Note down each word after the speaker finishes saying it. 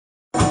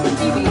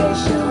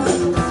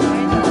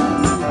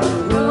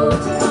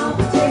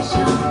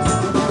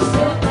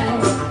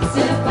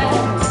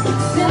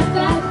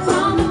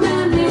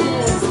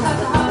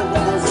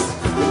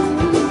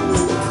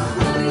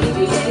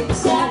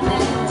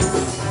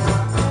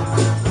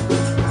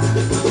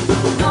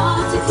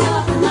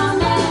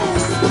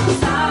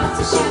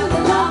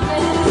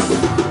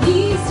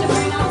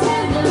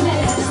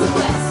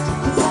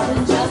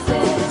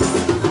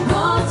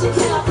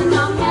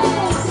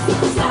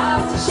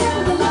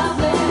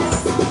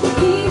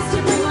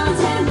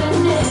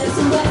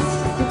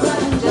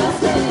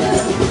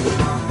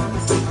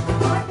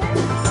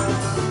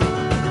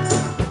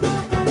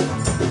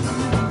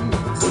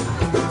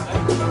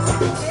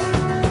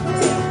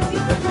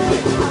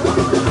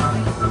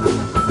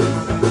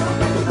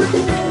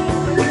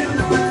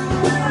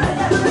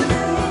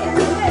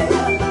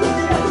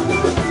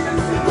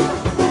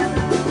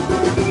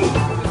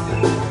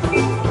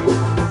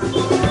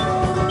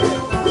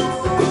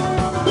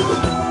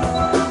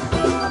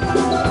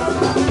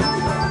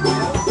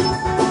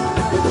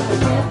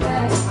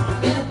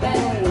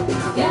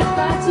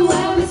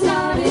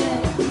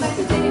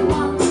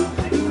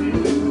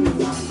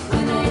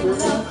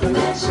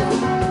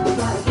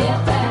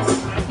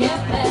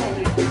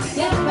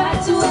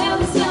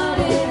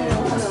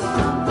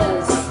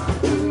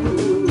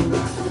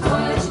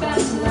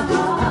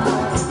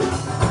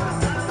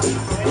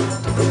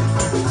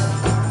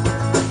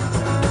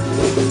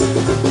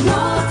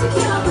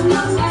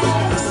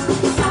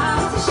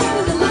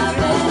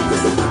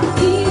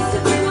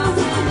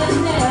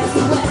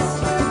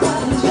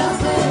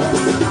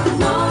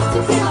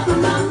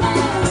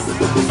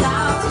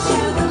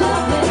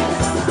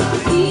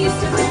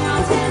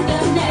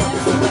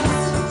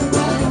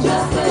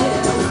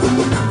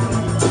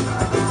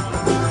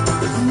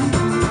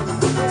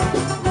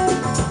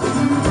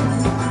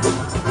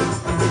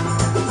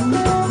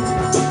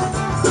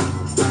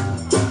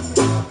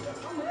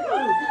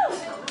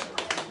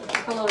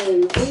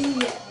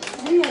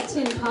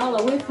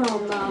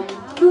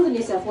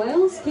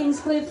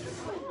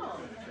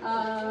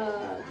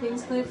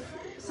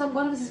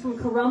One of us is from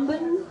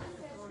Currumbin,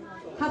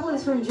 a couple of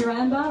us from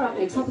Duranbar, up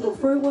near Tropical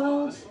Fruit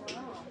World.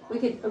 We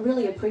could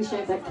really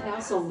appreciate that cow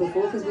song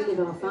before because we live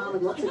on a farm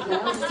with lots of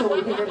cows. That's all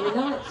we hear every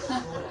night.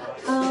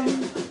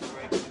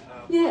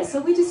 Yeah,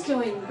 so we're just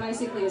doing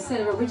basically a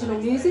set of original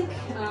music.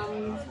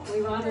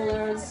 We write all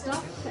our own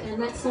stuff,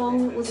 and that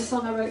song was a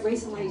song I wrote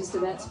recently just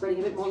about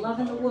spreading a bit more love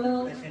in the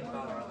world.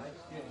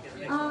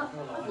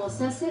 I've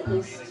lost our set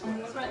list.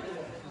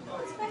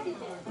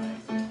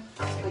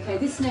 Okay,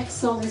 this next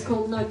song is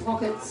called No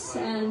Pockets,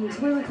 and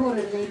we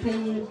recorded an EP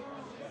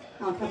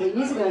a couple of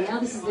years ago now.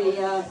 This is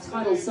the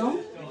title song,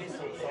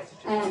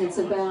 and it's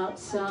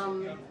about,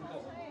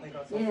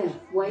 yeah,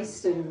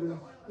 waste and,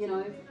 you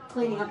know,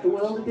 cleaning up the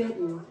world a bit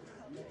and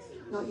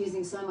not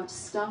using so much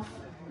stuff.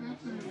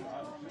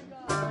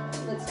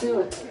 Let's do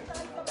it.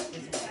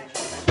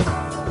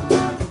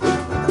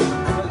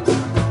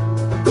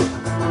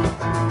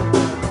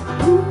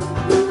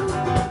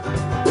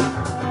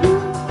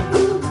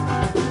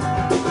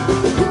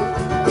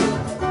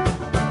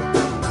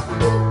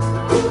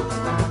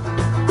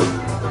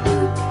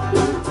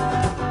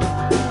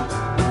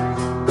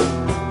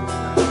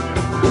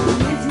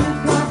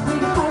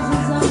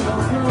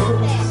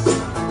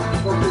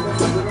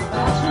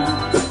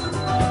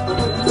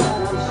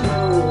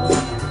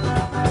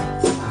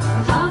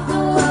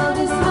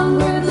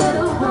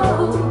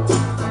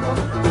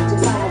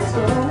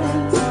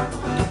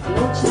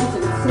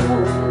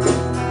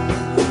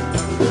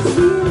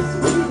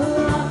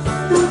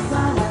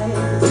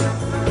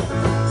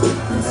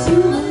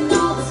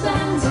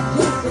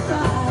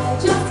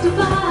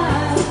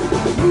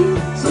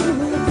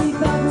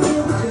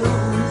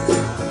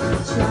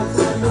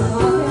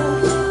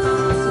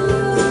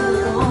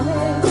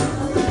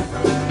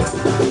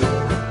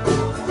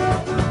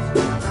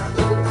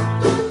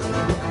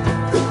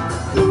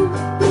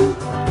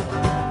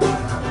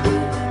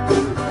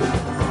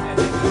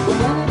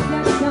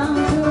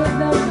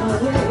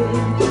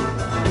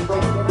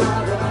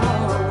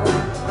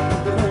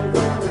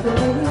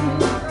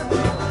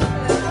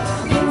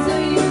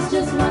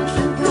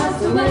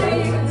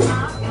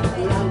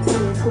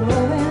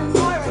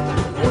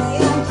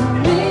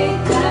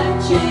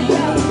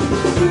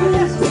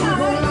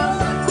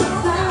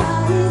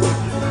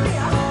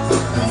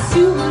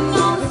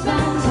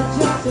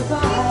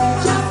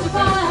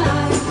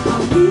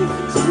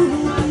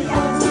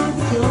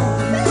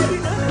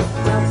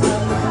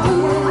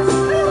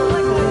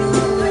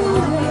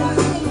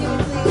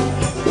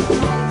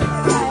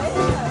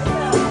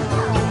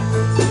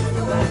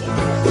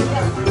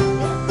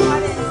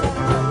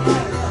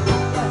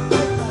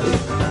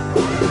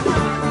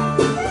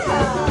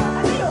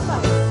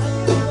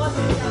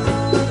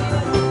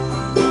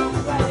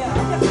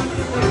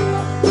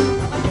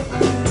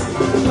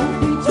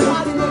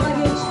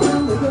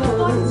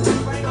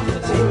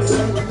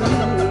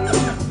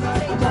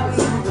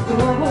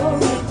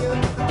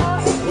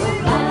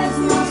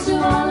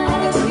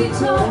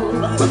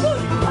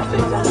 I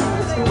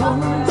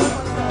think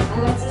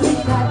Let's keep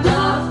that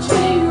love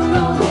train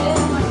rolling.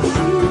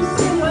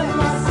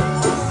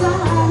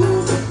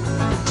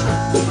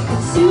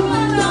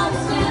 Consuming all the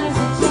smells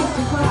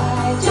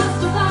that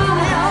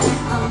justify.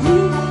 I'll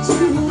leave it to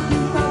you,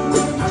 keep up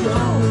with the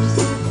Jones.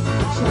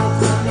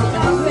 Shots up the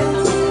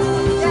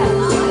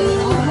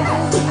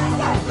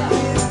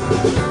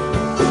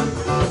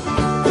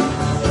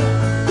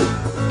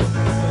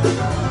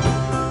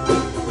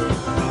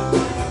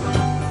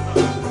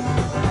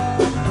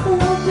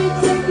Won't be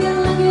taking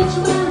luggage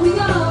when we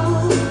go.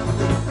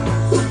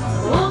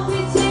 Won't be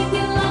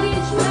taking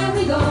luggage when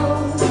we go.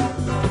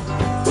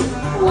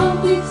 Won't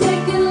be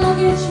taking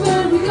luggage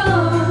when we go.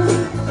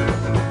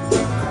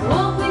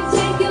 Won't be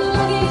taking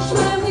luggage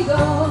when we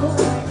go.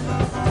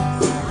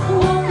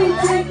 Won't be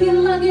taking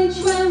luggage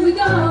when we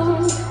go.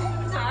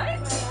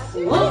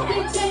 Won't be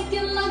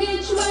taking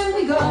luggage when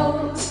we go.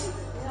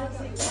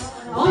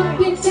 Won't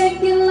be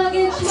taking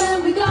luggage when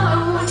we go.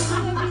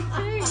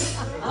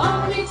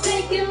 Won't be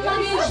taking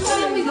luggage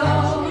when we go.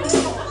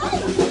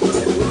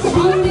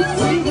 Won't be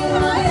taking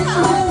luggage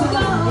when we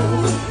go.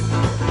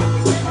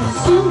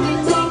 Won't be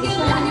taking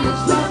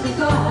luggage when we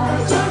go.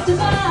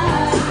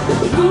 Justified.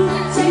 Won't be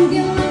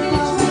taking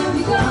luggage when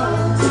we go.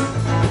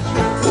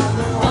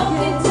 Won't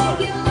be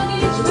taking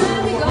luggage when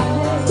we go.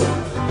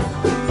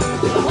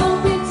 Won't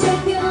be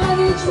taking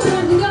luggage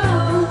when we go.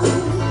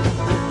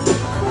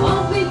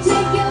 Won't be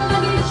taking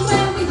luggage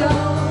when we go.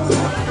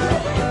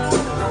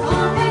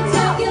 Won't be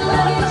taking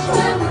luggage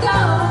when we go.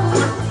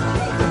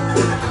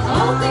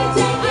 Won't be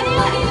taking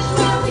luggage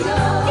when we go.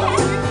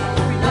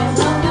 No,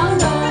 no,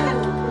 no, no.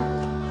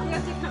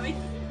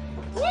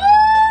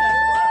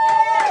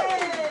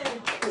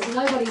 Because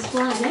nobody's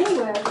flying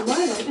anywhere at the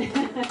moment.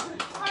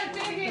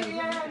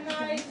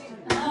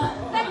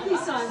 Thank you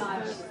so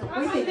much.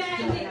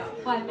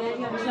 Hi,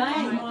 Mandy. I'm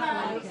Jane.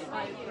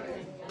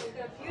 We've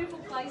got a beautiful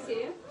place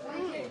here.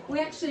 We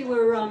actually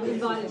were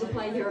invited to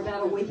play here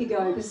about a week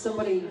ago because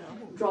somebody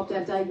dropped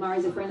out. Dave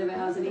Murray's a friend of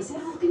ours, and he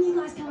said, "Oh, can you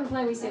guys come and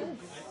play?" We said,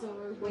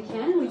 "We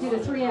can." We did a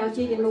 3-hour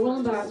gig in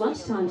Murwillumbah at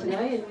lunchtime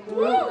today, and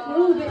we're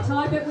all a bit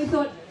tired, but we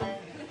thought,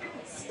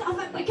 stuff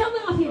it, we're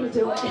coming up here to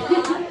do it.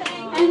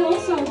 And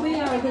also, we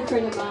are a good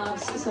friend of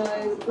Marv's, so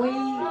we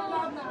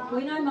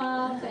know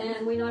Marv,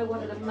 and we know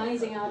what an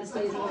amazing artist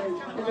he is, what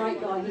a great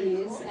guy he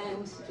is,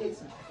 and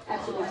it's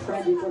absolutely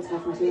tragic what's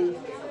happened to him.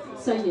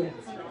 So yeah,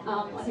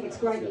 I think it's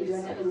great that you're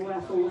doing that little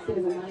raffle, a bit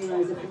of a money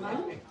raiser for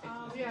Marv.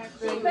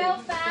 She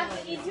felt bad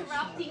for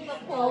interrupting the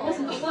call. No.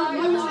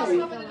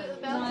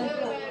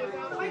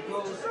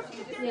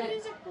 Yeah,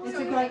 it's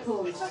a great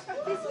cause.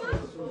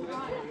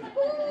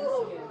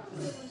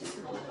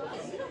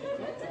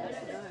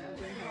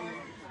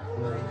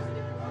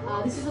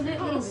 This is a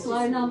little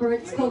slow number.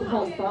 It's called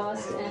Hold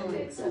Fast, and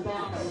it's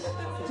about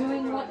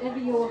doing whatever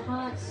your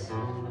heart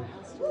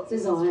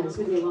desires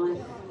with your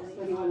life.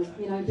 Whether you want to,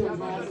 build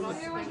houses,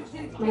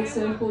 make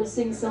surfboards,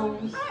 sing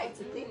songs,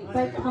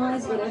 bake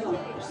pies, whatever.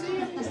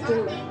 Just do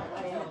it.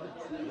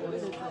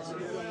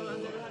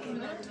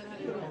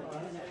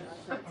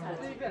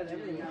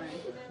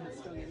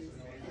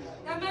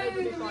 Maybe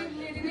we can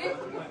leave it in.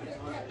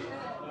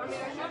 I mean,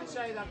 I can't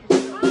show you that.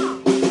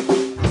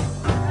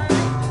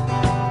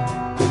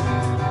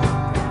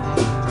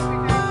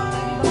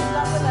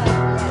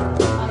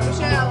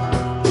 Michelle,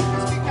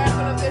 just be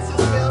careful of this is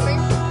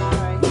filming.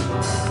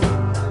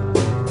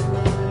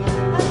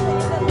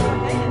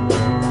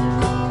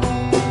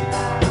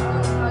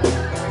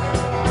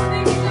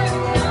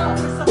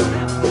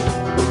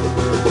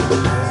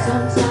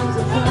 Sometimes I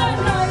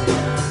cry,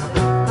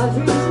 our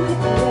dreams with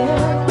the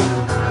air,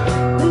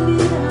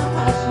 believe in our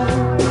passion,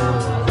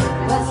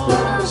 that's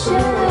what I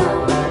share.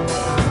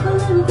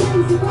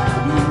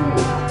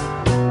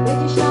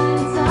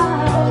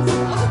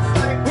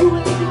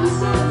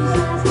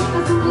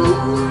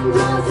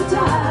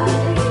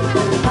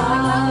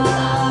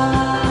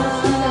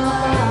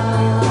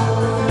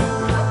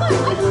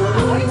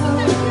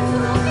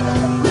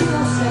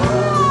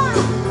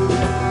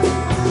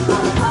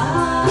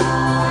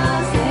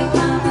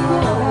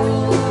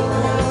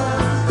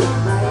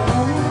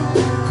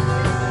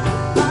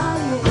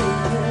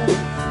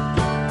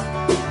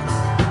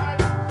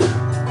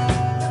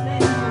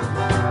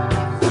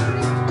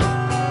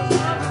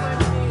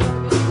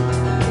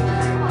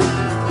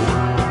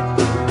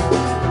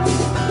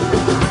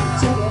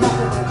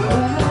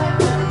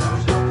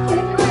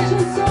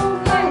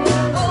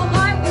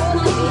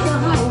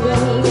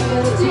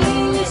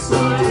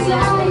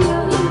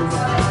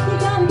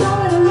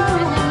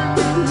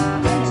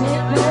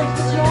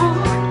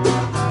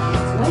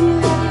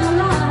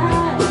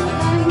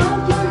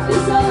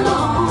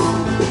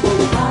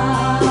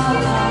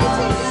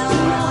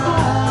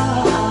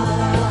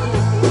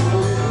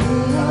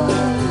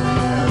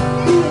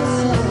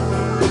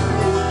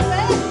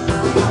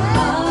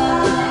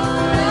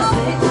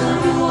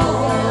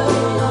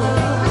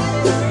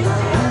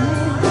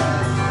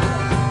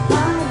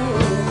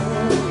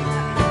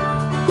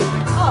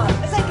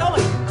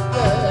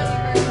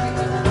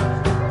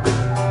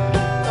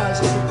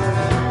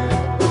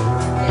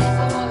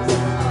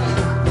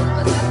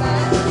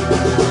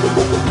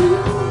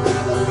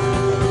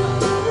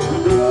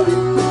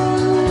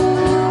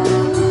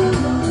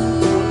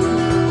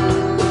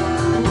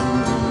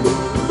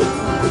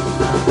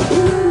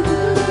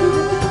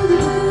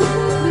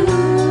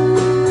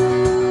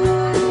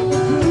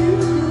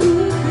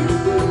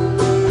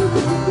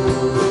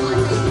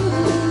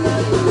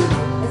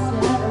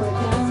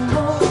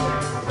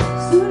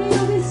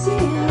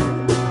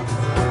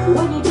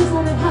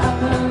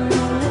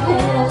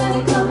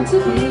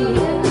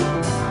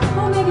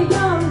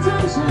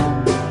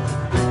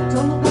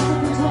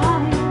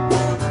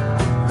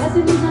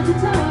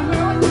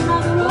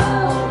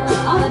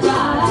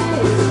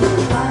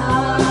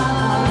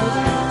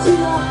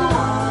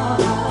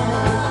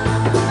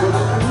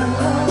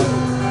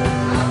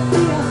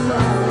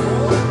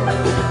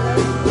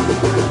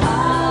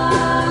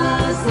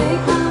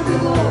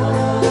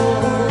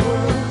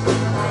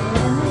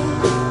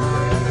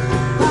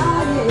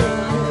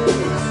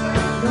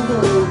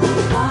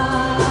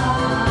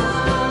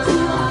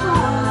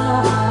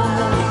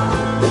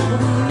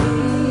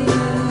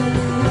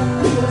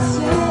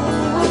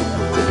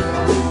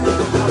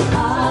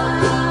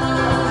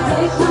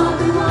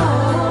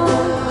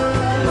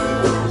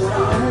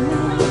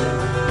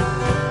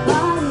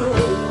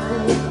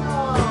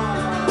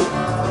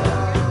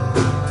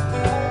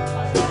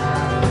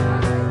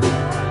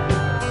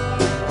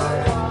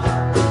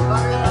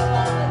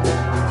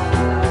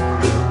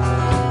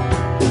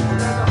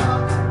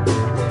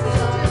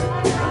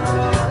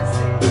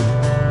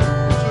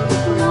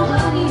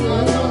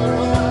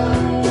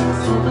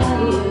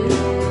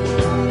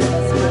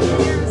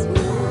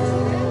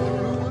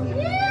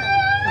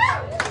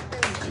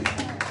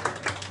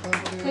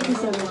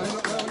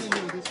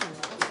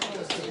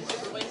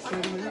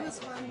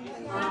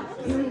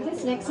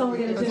 This next song we're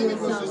going to do is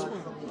another song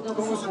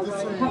I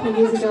wrote a couple of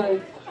years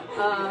ago.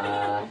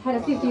 Had a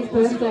 50th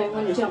birthday and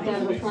went and jumped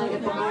out of a plane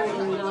at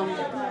Byron and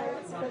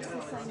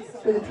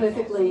with a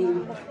perfectly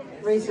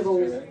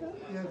reasonable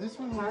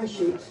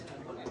parachute.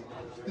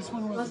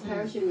 Nice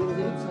parachute a little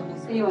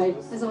bit. Anyway,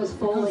 as I was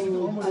falling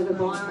over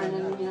Byron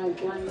and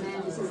going,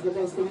 man, this is the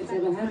best thing that's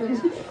ever happened.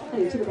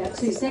 And it took about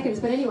 2 seconds,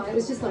 but anyway, it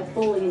was just like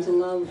falling into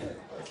love.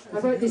 I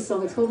wrote this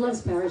song, it's called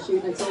Love's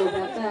Parachute, and it's all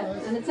about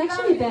that. And it's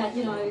actually about,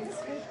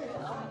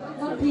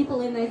 a lot of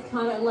people in their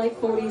kind of late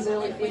 40s,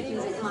 early 50s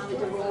are kind of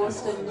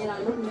divorced and,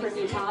 looking for a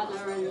new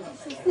partner. And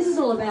this is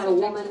all about a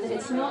woman.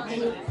 It's not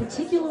any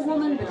particular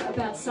woman, but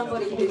about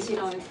somebody who's,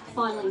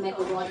 finally met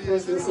the right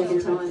person the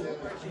second time.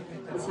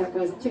 That's how it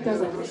goes. It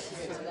goes like this.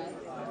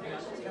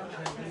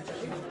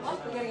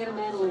 We're going to get a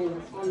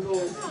mandolin on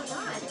board.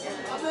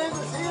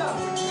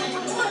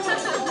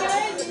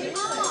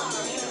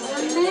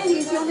 Mandy,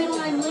 is your middle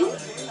name Lynn?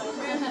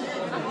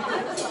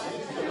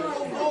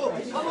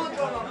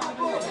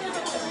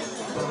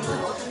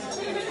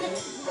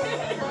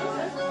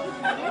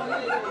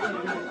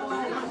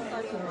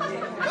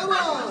 Come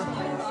on!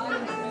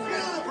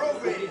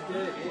 Inappropriate!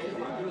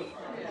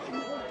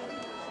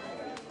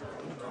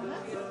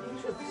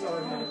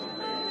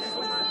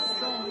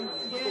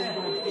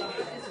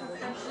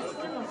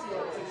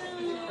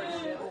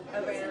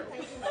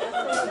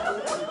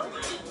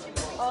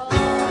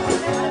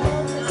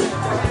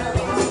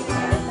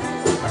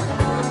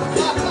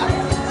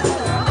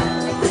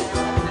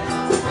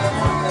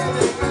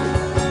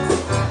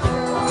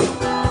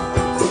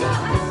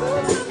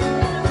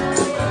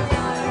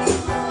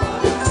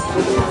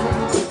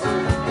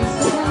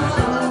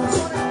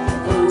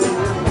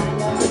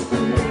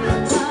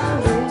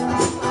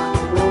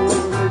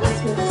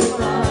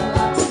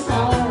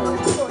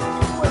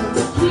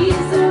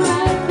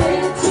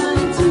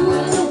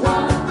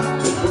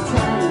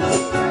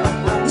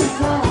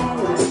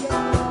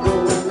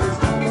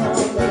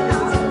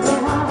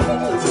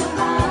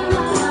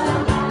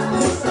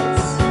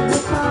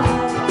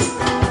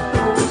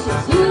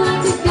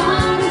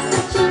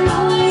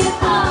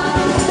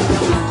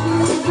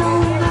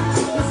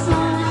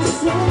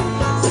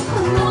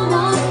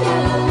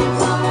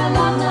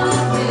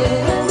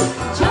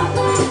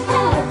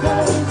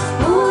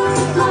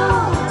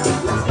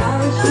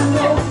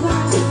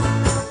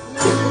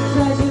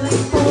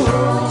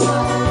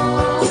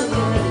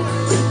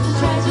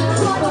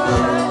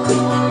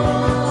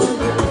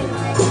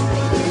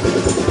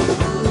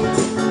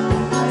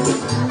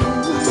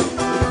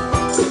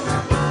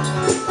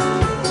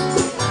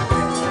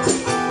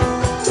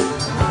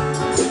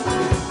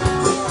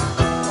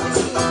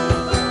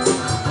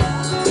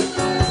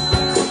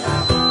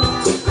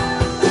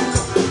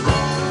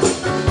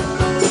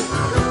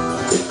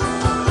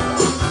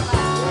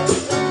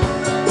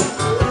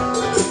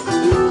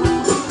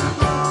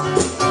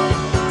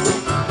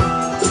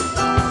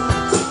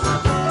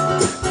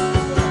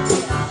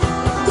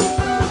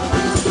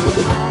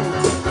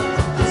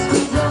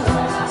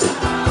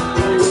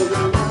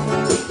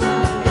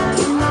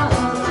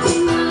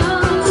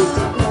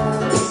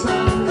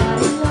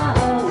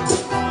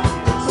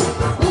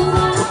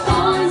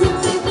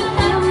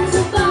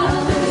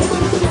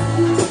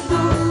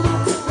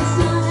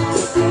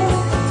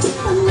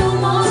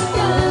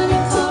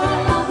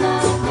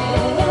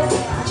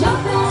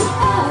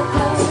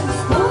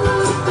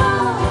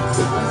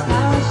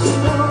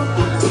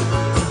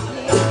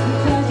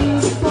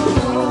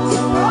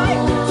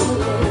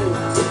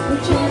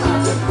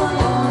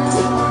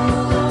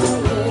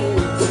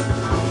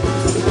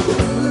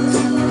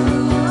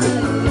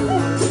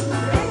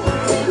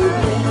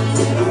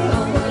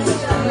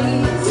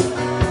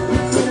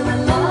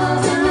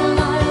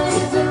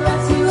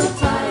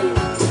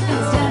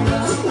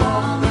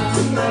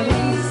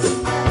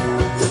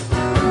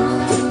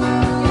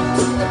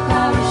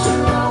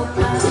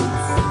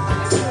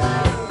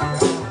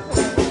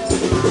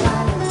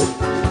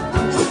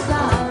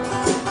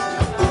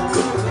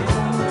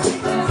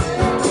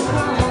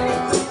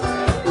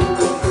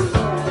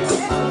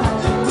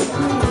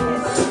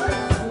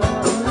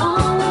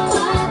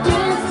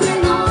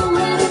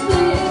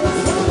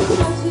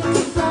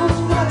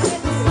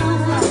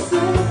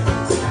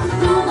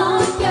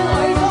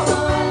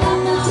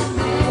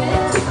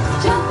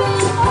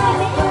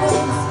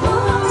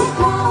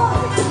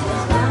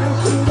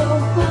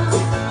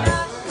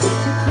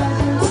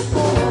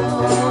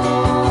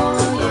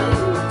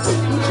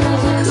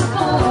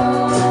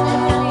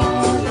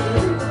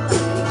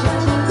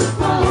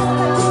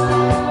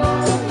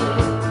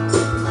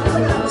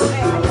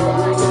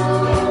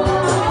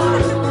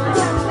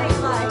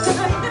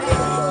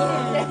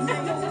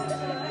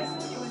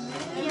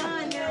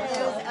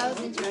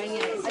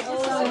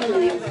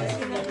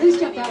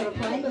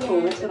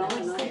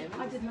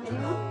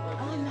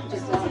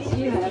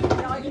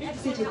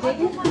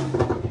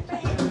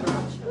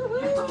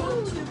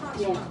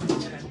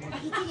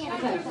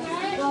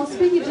 Well,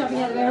 speaking of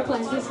jumping out of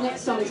airplanes, this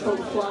next song is called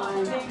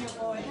Flying.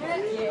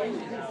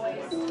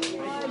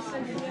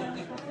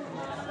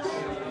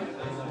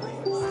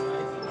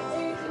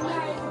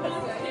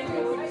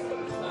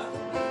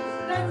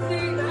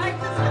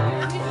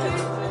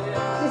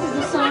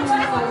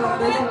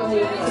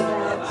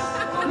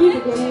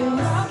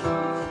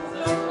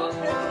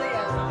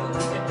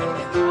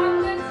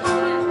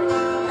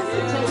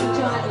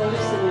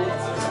 beliefs and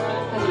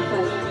having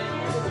faith.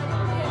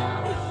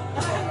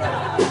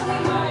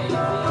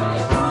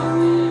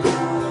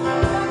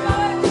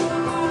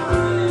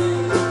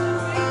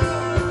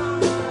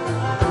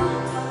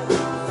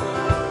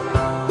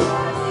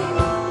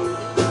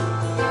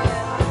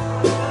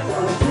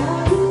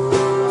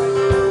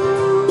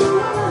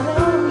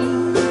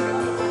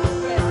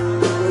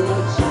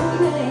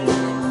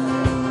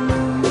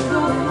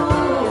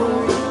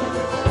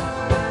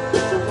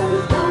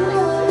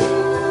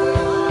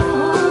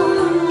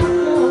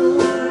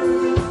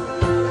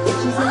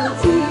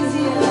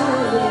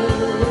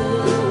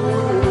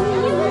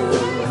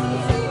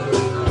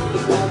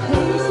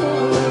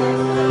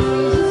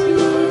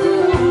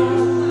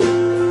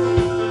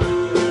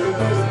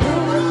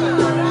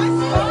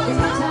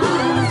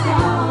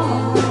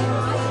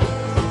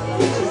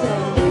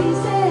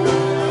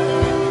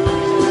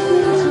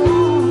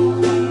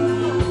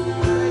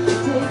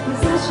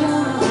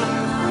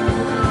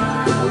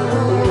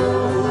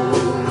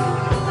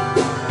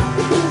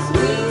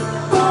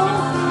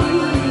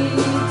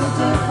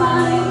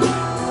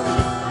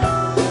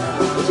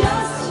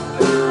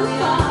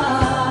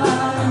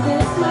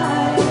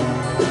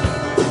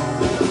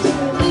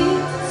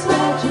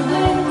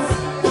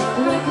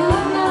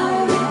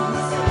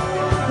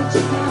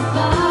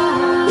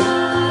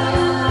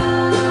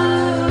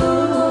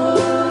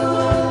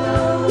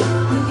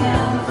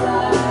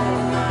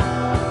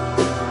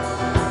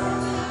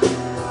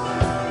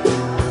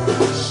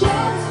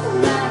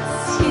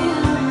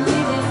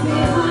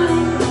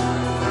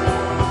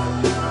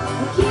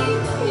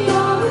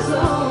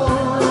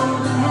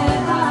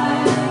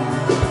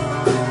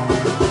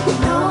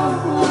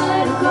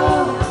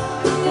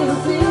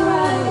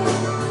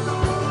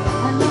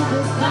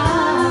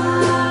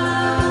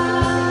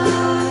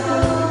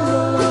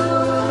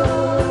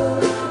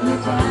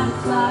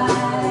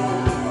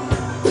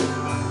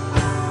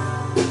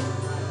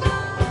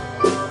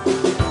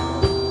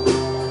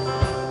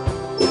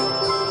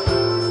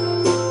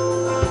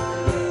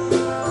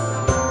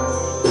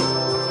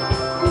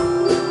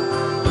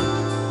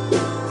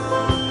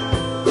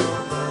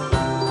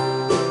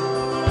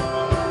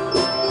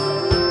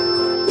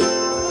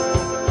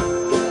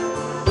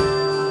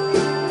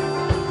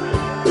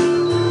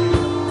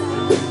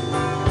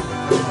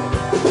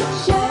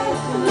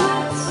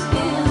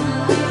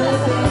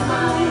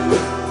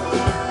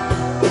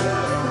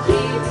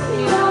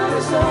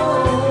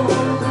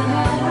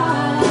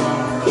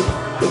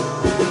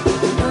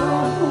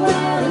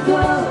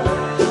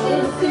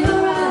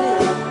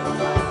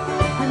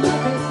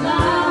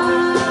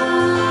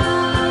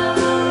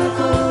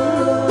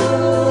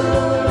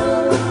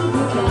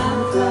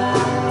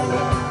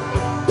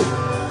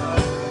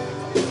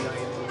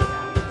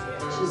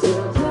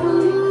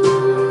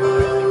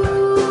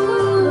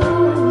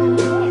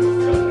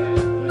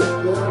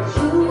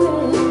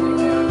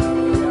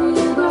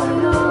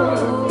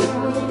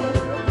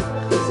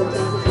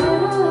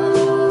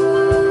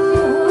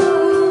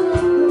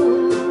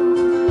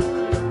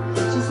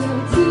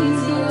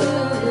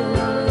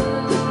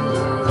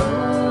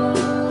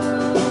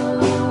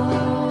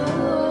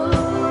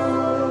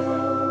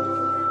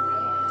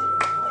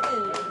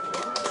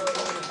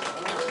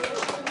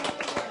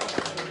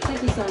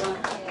 Thank you so much.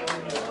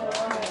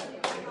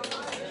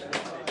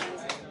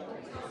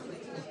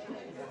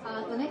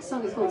 The next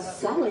song is called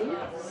Sally.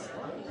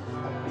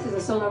 This is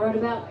a song I wrote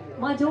about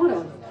my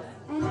daughter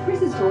and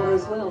Chris's daughter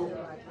as well.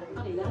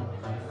 Funny that.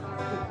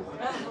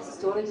 Chris's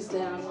daughter just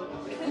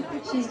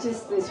she's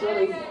just this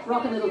really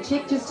rocking little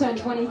chick, just turned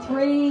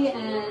 23,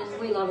 and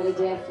we love her to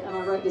death, and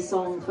I wrote this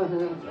song for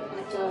her. And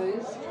it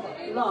goes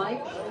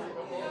like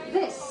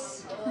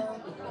this.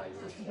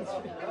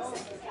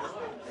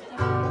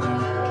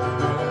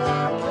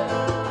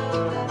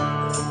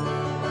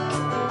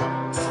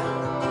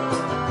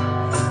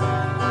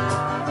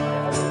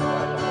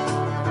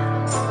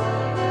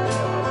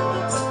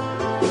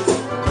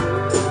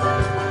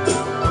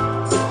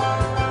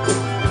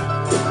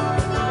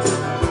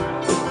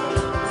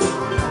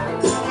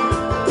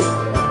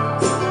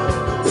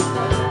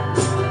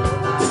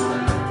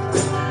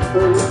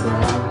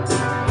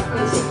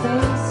 It's a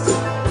face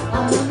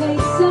on the make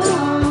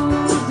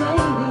sounds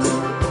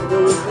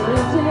daily.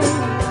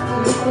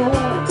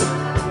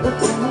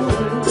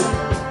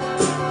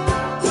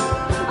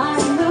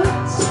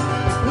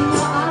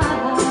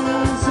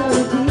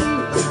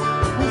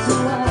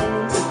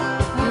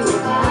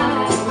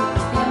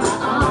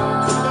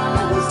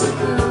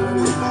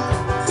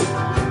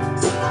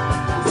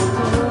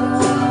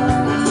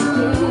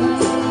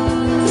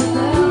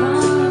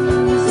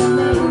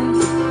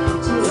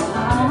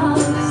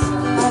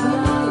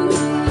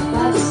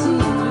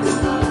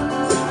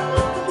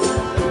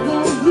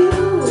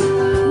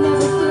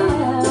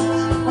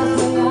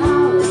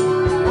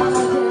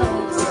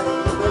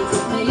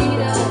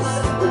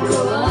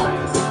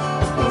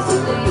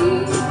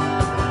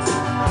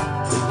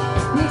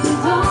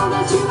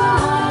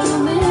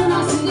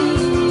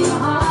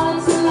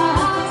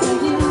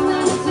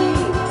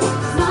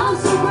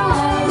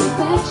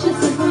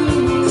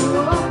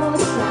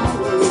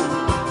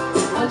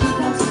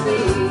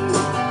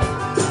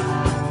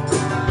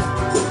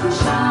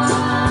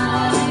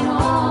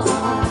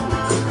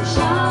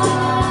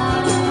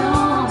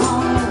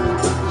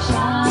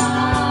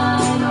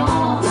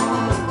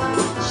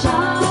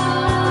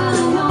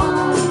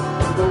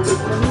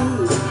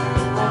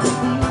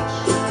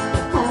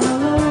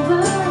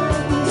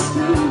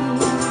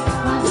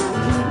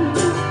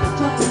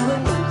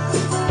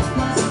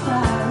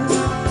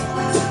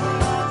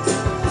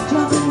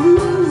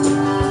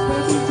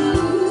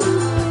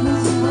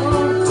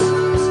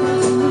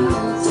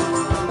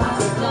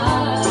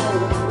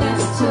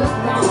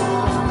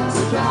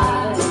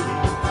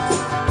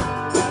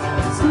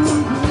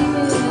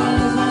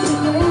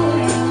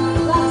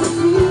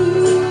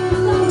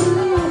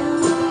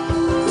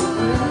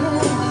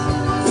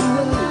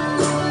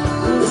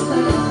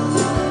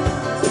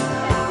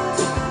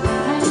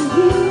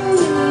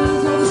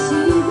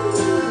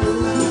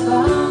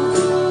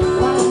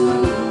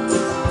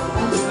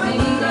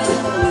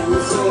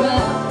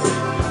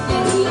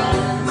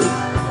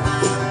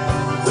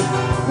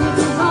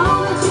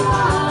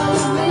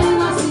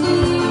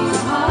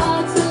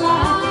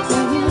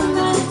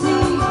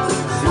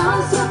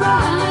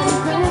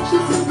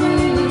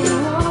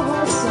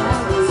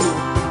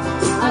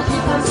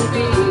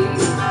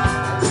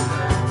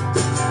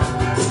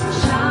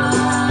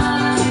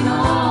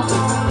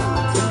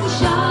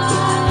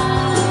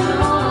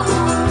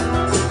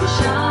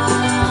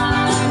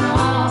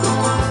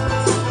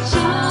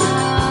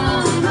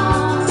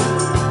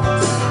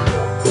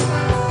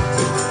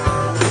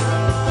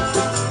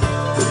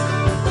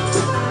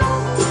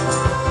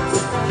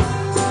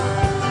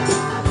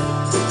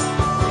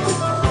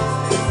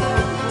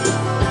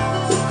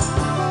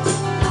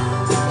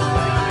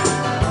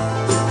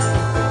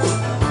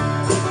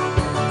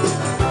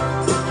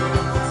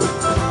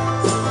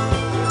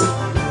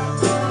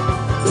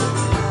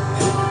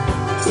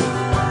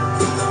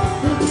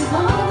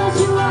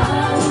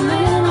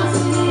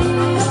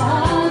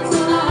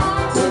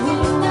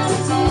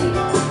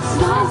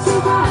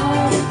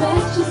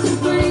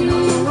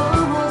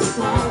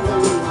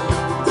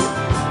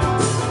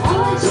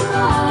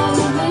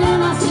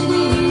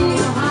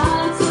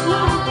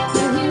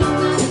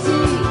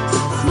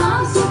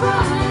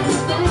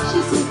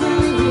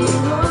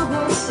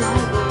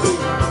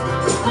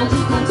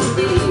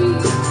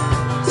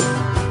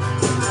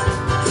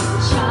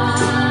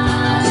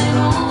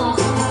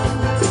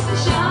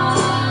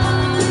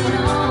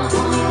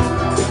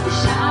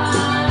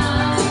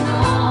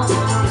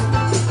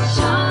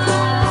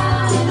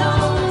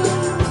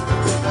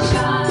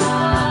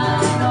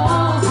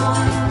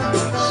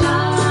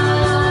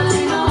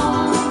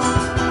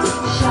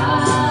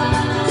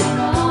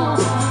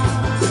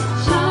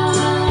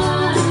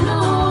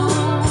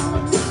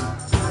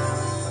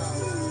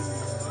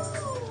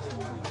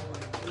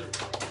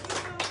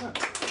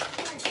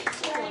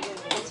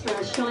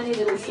 shiny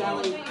little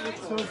Sally.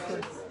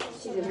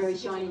 She's a very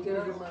shiny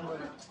girl.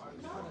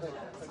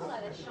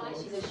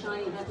 She's a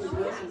shiny, happy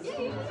person.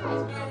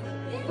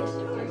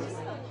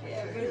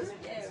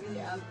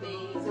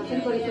 So if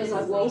anybody feels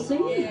like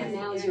waltzing,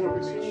 now is your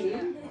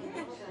opportunity.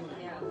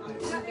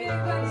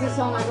 It's a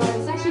song I wrote.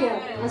 It's actually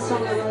a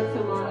song I wrote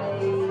for my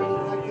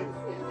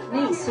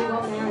niece who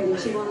got married and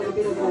she wanted a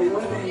bit of a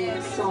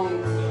wedding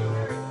song.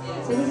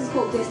 So this is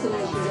called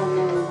Destinations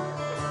Unknown.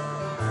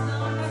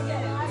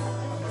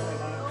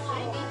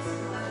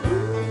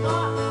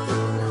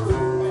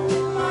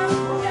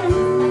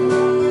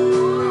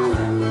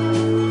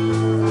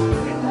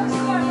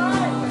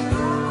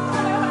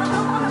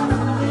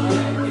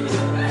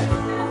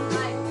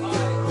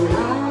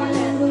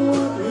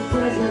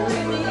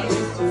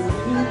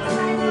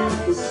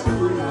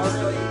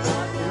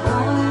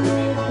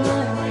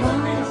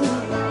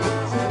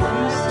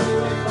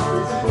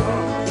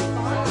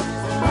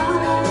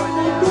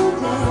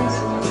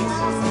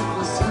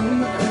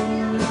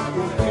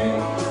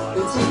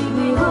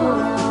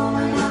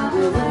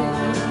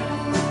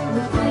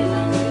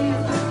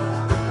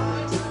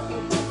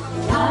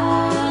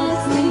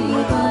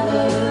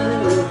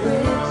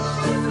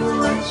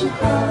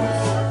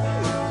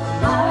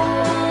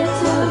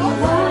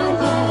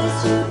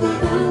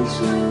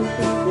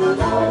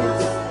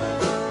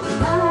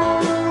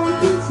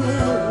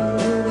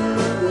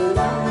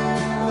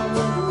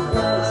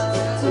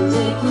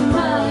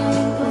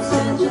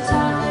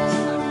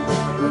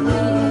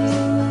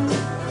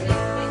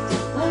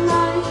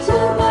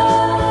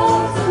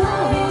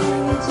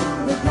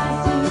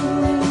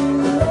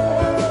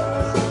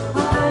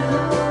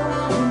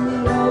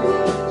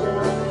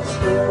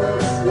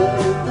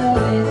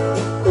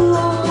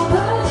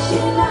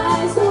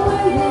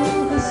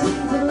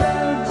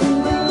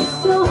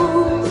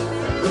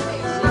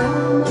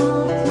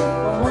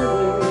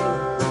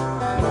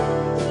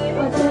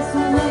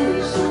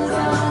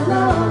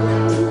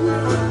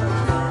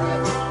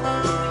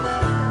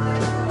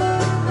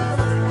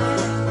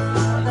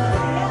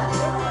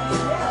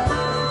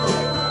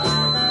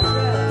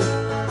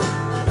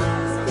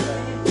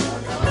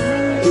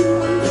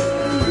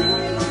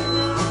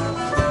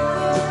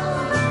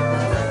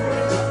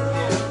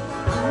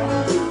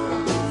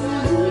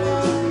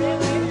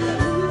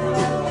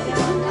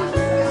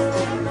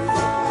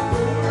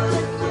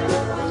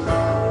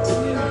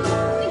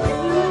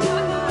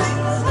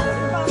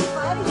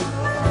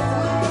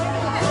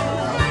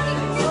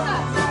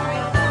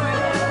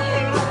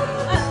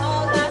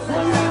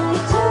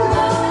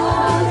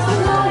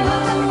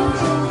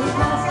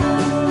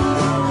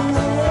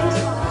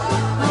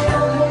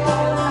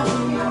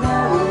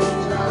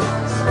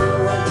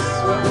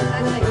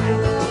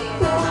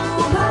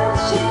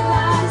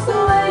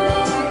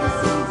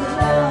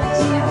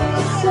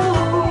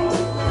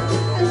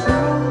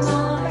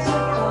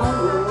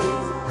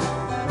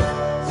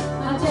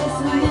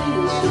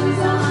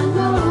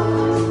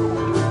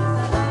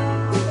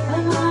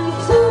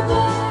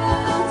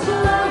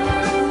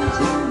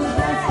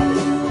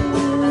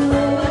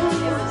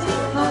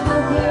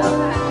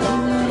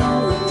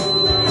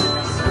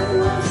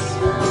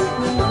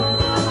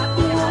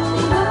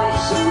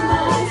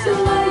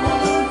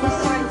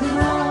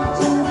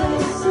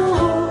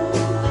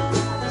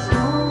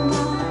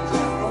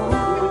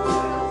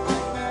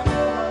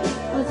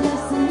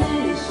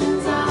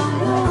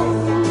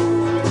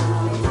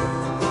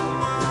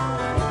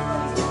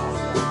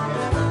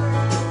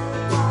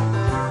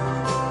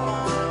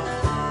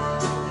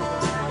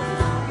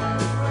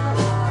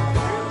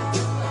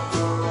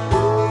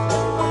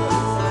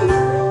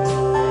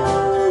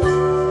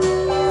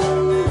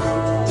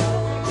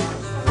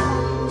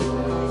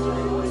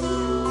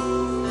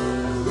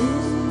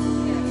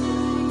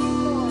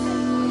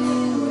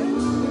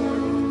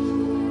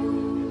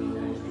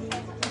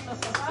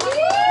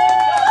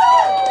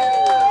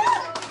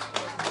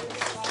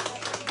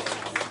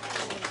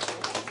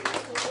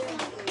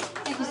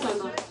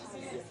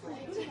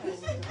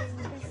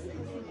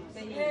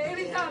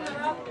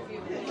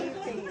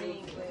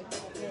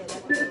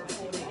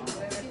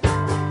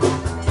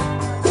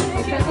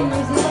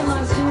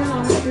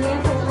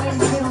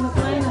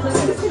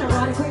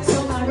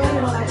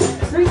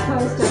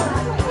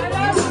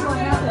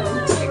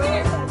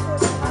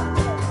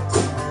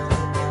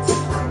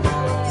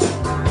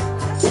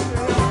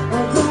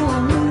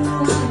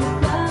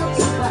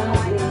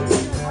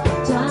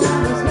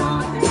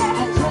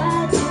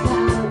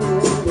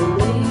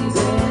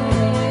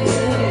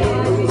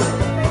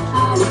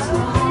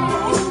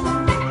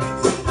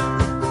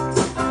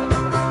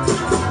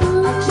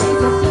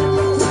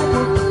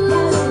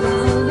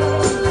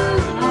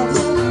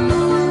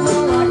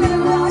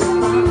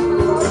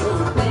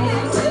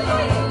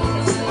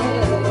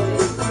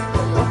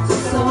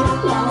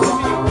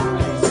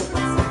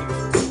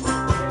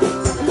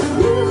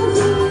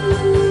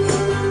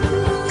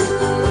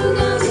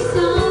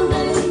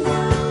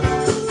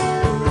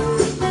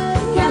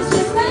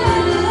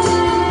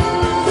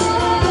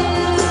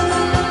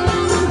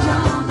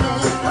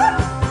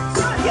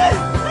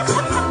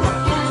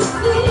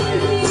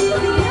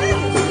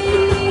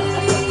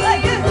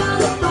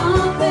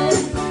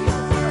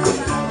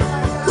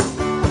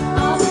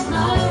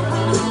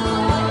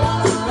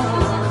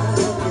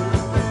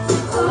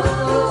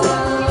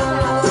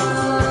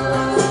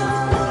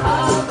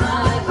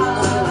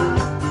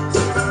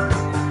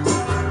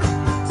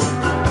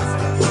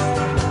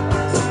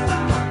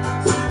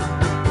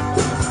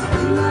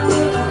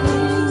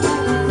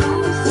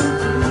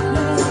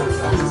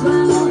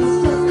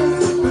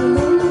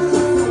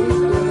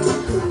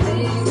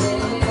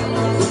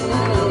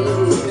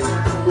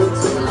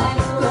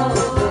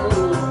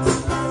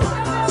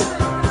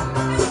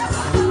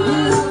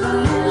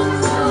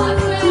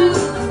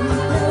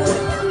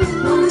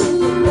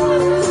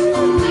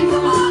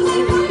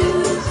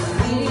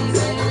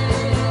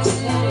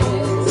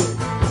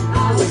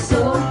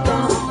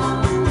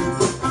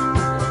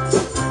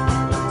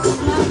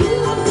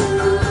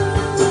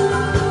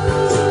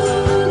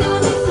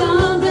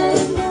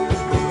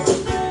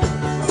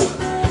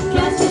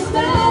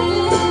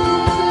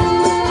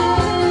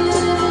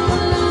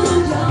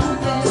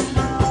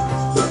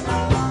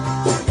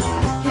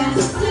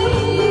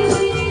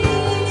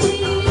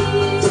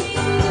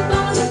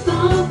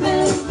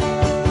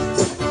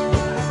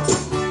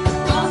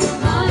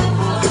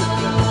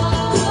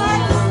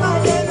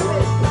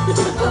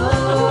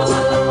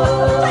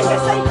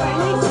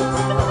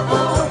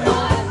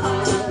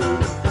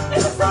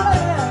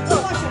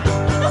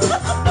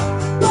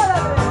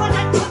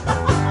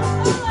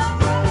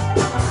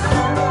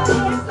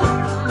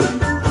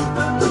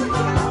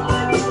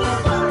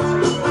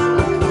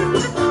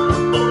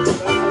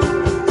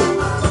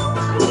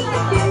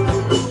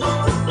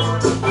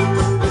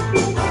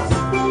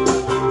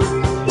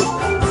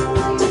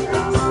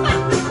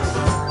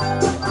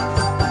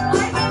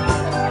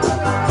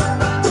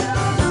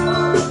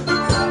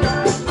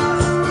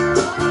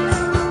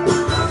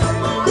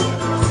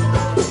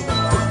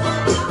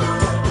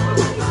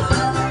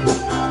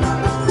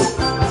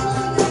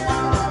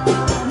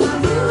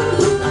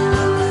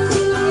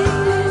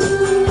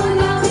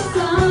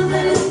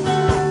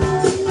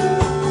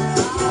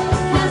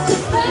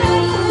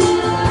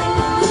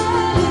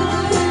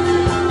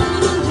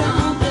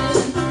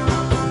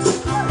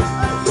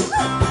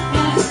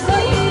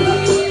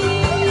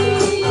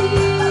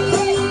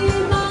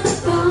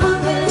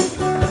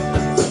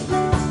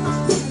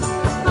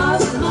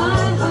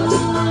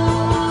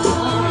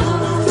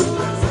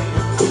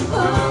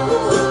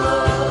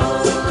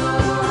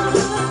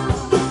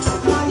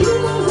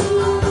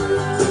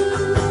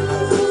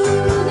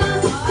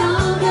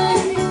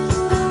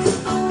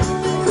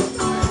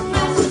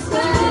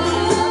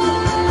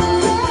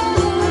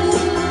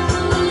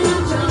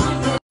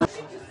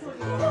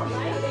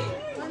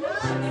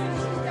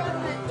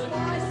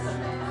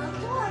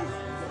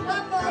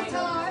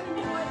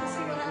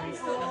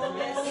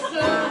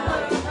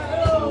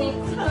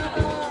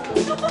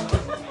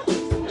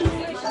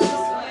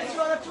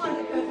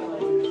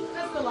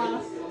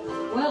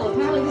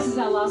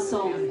 our last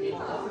song.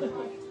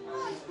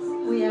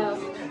 We are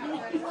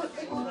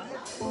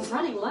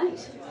running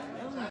late.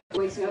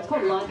 Weeks ago. It's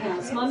called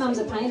Lighthouse. My mum's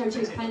a painter and she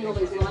was painting all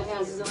these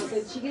lighthouses and I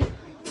said,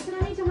 I said,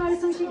 I need to write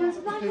a song. She goes,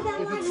 write me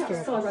that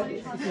lighthouse. So I wrote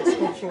it.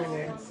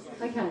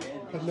 Okay.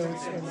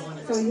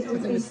 So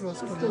he's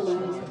still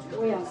learning.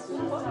 We are still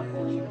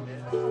learning.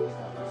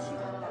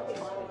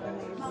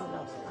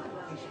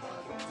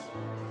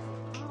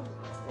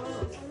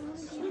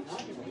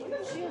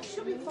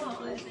 She'll be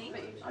fine.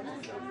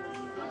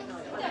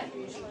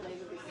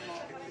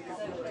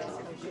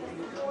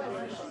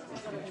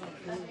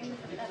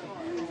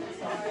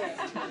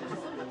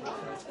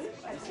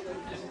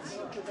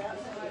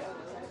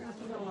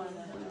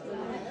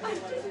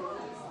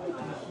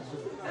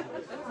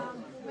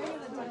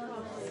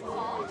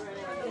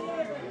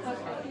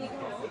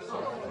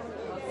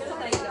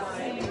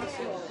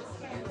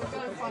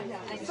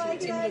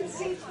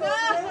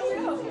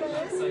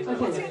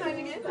 What's your name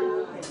again?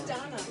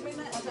 Dana. We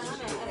met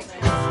Dana at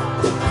a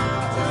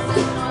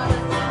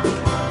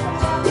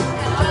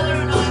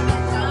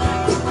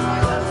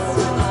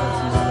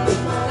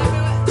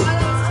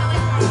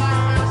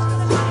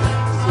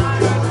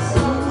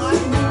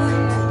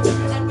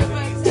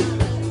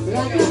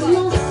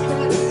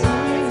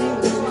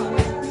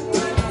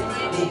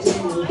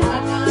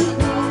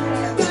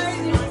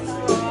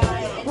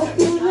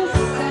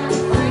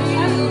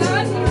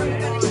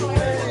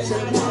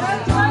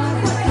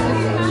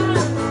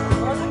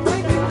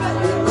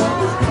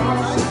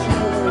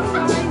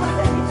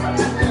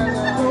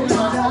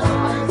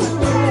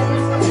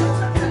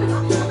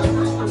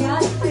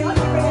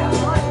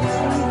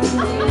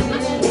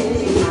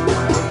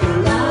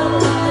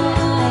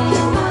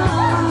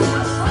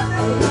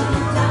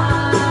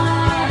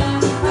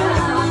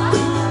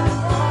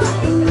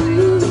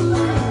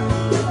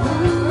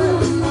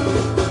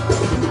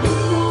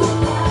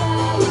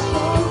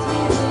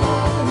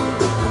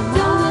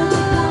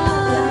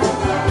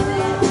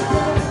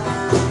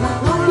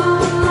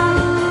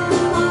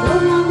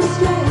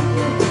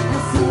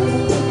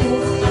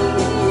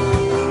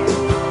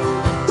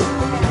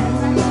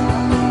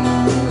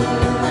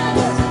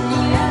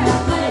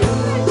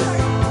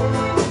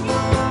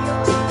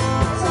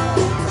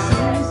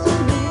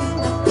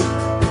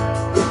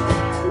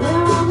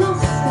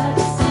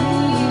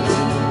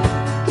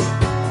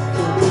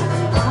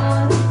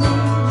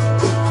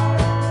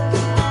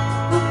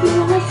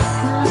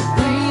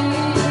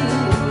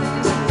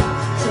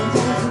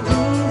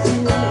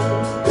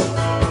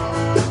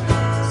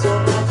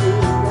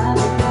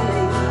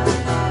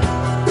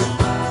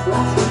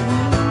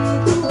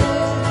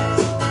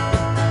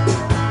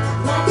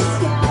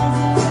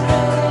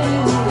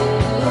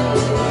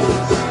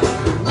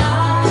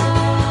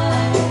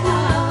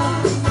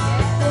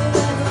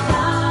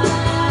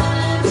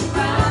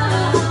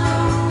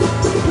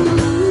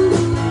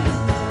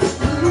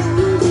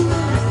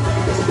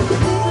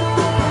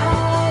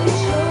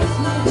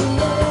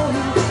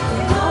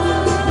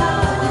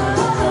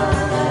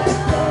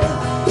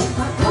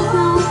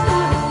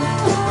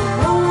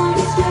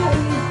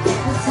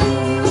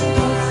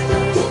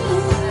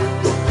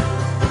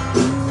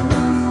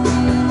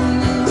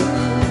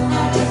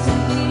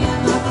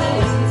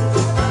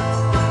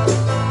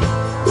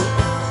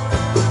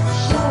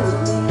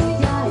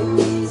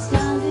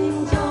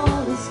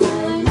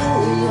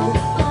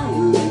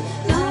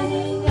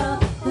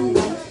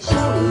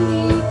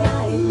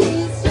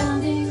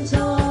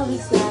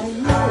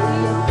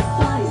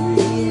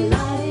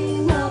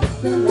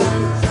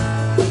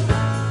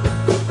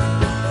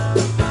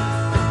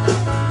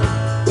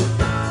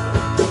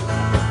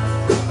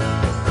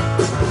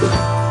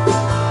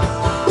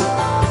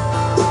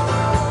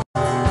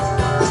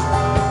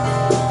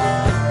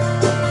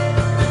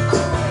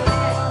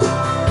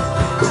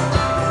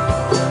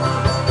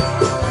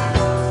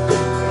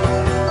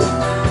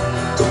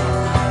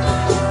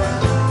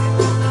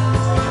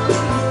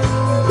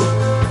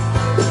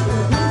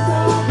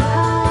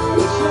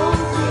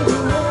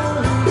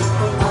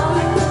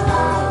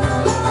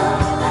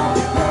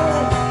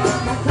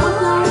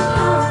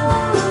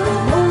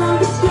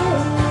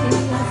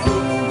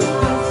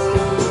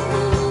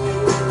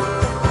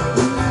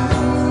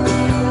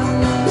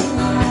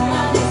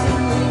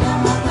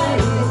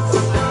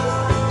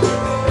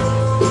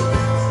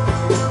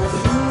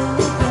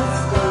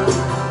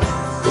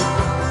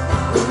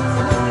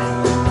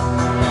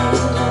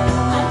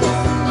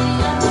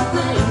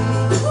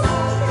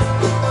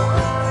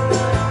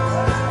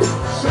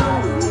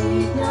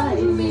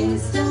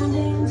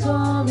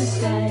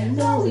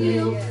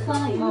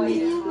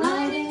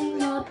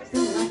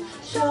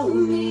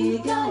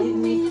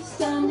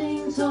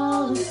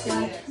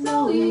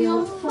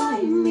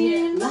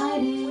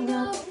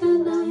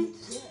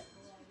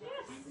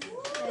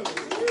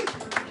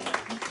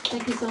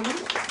Thank you so much.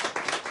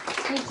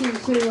 Thank you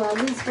to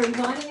Liz for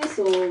inviting us,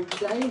 or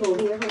Dave, or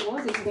whoever it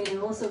was. It's been an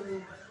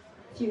awesome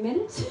few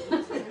minutes.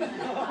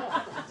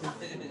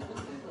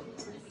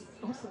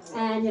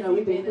 And you know,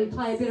 we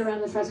play a bit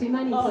around the tracks. We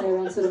mainly play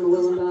around sort of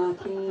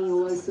Murwillumbah, King,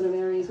 all those sort of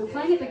areas. We're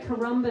playing at the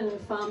Currumbin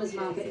Farmers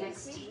Market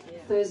next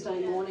Thursday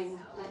morning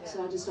at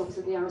just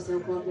opposite the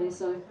RSL Club there.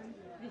 So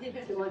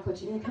if you like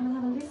what you hear, come and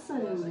have a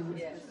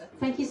listen.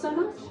 Thank you so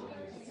much.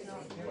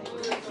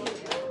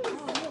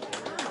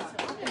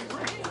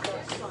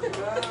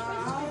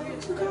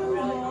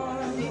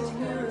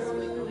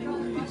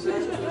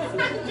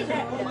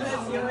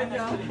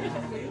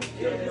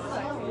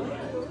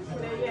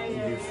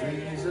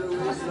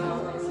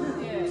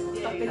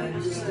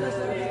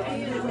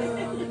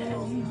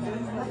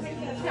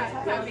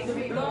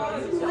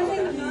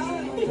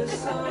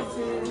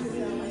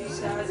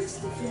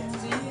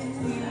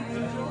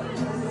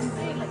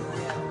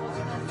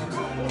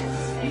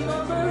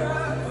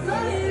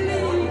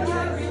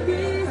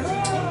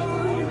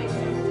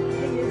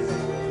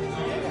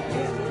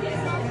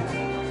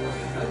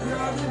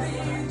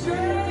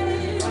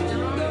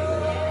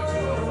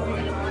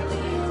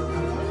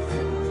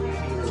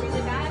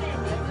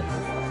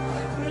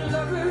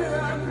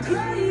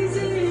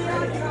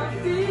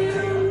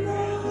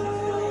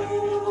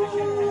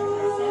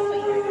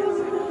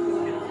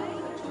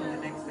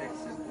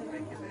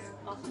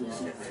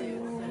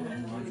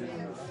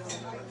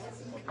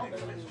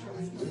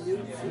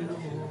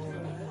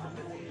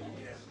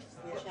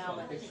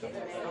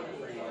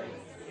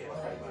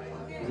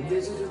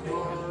 This is a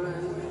boy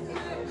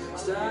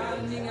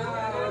standing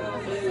out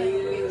on the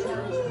hill.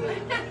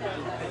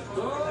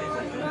 Oh,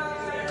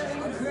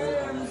 my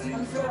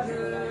crimson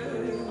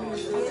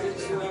feathers,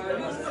 it's the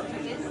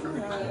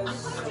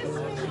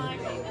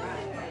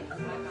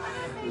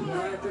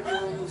night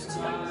becomes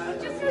time.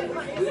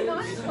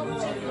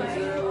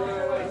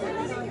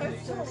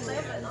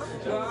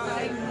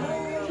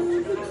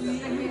 The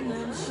keen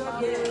and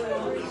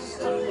shudders